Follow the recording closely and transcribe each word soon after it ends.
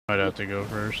I'd have to go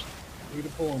first. We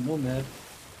can pull on Nomad.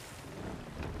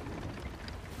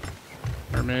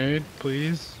 Mermaid,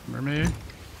 please. Mermaid.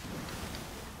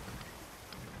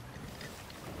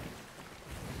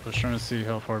 I was trying to see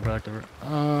how far back they were.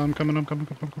 I'm coming. Come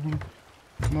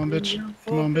on, bitch.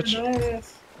 Come on, bitch.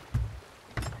 Ass.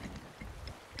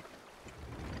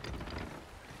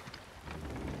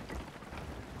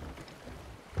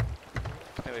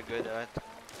 Very good, alright.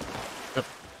 Yep.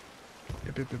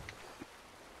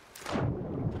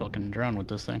 Fucking drown with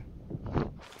this thing.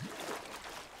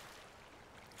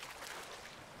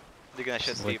 They're gonna shoot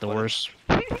This is like the people. worst.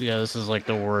 Yeah, this is like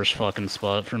the worst fucking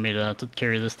spot for me to have to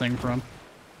carry this thing from.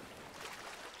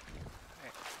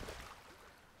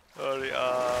 Hurry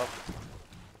up.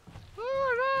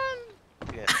 Oh,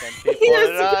 run! Yeah, 10 people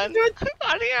run!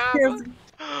 Hurry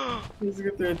up! Let's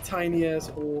get their tiny ass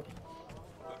hole.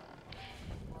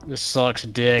 This sucks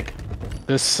dick.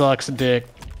 This sucks dick.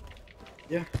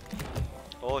 Yeah.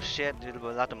 Oh shit, dude, a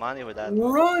lot of money with that.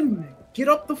 Run! Get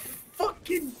up the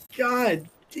fucking god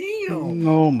damn!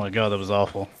 Oh my god, that was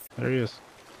awful. There he is.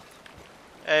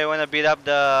 Hey, wanna beat up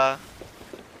the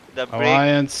brig?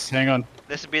 Alliance, hang on.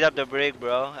 Let's beat up the brig,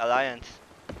 bro. Alliance.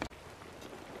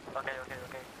 Okay.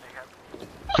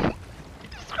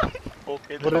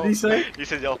 Okay. What did he say? He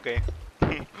said okay.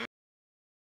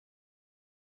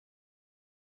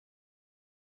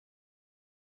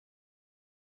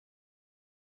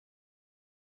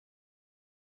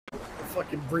 The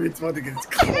fucking Brid's about to get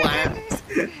clapped.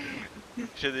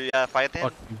 Should we fight him?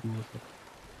 Fuck.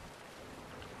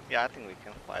 Yeah, I think we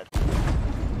can fight.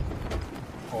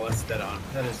 Oh, that's dead on.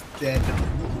 That is dead.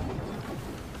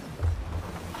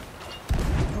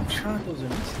 No shot, those are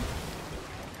missing.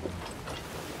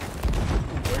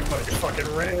 Everybody get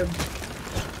fucking rammed.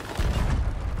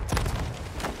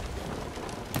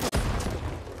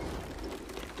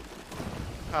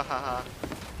 Hahaha.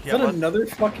 Is that another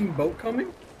fucking boat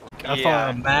coming? I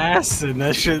found a mass and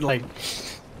that shit like,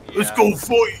 let's Yeah. go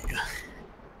fight!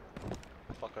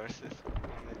 Fuckers.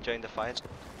 Join the fight.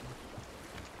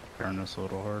 Turn this a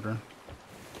little harder.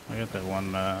 I got that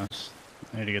one mass.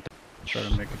 I need to get that. Try to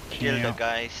make a Kill the cameo.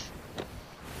 guys.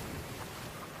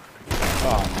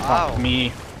 Oh, fuck Ow.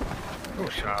 me. Oh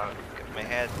shot. Get my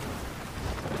head.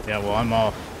 Yeah, well, I'm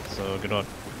off, so good luck.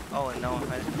 Oh no,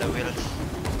 I hit the wheels.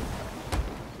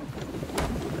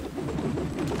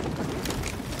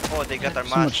 Oh, they got our So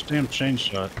mask. much damn chain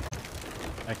shot.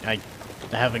 I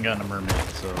haven't gotten a mermaid,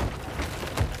 so.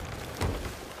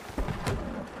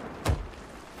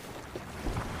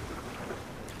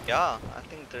 Yeah, I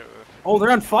think Oh,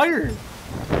 they're on fire!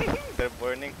 they're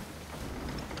burning.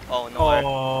 Oh no.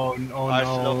 Oh, oh our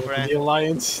slow no. friend. The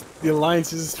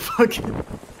alliance is fucking.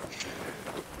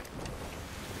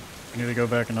 I need to go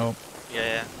back and help.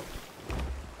 Yeah.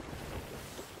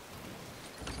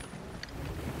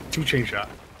 2 chain shot.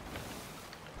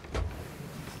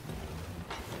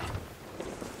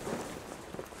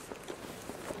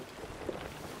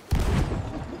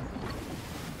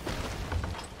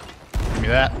 Give me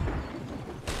that.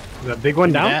 Is that big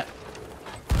one Give me down? that.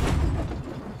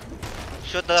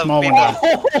 Shoot the Small one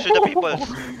people. down. Shoot the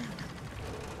people.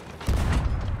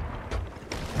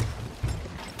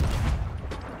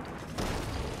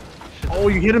 Oh,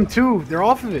 you hit him too. They're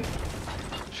off of it.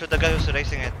 Shoot the guy who's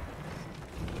racing it.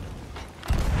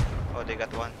 Oh, they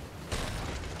got one.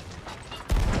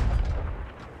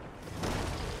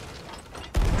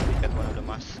 Got one of the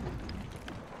masks.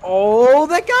 Oh,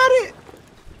 that got it!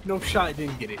 No shot,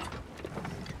 didn't get it.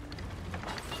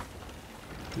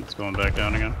 It's going back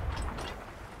down again.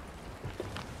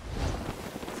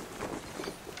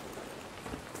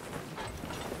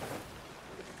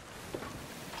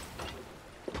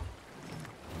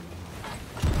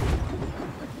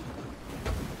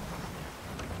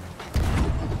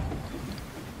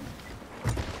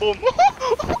 Boom!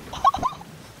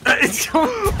 It's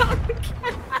going down again.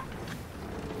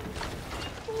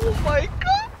 Oh my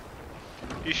god!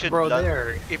 You should Bro, blun-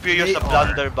 they're if you use a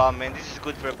blunder bomb, man, this is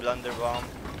good for a blunder bomb.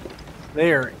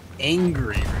 they're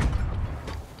angry right now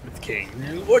with King.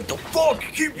 What the fuck?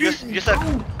 Keep Use a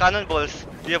cannonballs.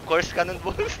 You of course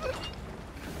cannonballs.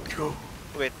 Go.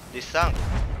 Wait, this sunk.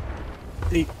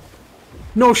 They,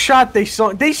 no shot. They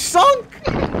sunk. They sunk.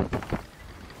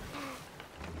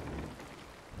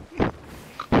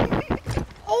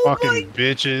 Oh my Fucking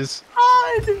bitches.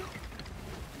 god!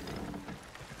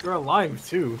 They're alive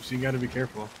too, so you gotta be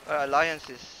careful. Alliance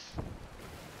is.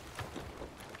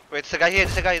 Wait, it's a guy here.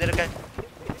 There's a guy. There's a guy.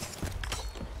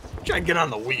 Try to get on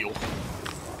the wheel.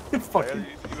 Fucking.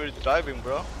 You were driving,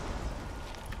 bro.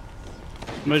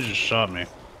 Somebody just shot me.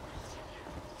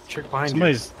 Check behind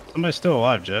you. Somebody's still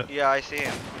alive, Jet. Yeah, I see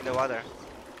him in the water.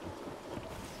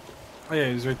 Oh yeah,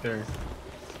 he's right there.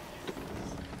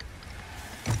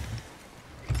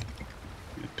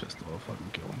 Get pistol, I'll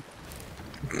fucking kill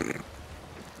him.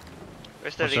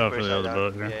 Where's the Watch out for Reapers the other at?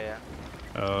 boat here.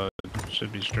 Yeah,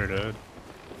 Should be straight ahead.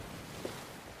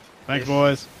 Thanks, Yes.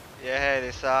 boys. yeah. Yeah,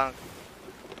 they sunk.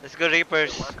 Let's go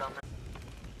Reapers. Welcome.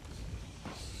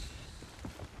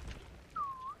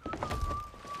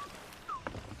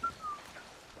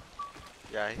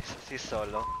 Yeah, he's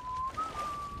solo.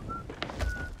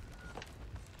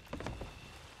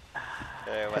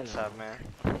 Hey, what's up, man?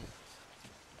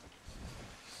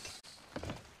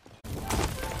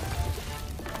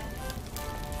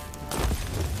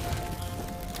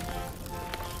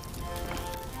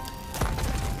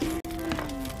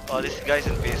 Oh, this guy's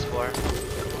in PS4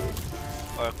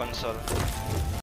 or console.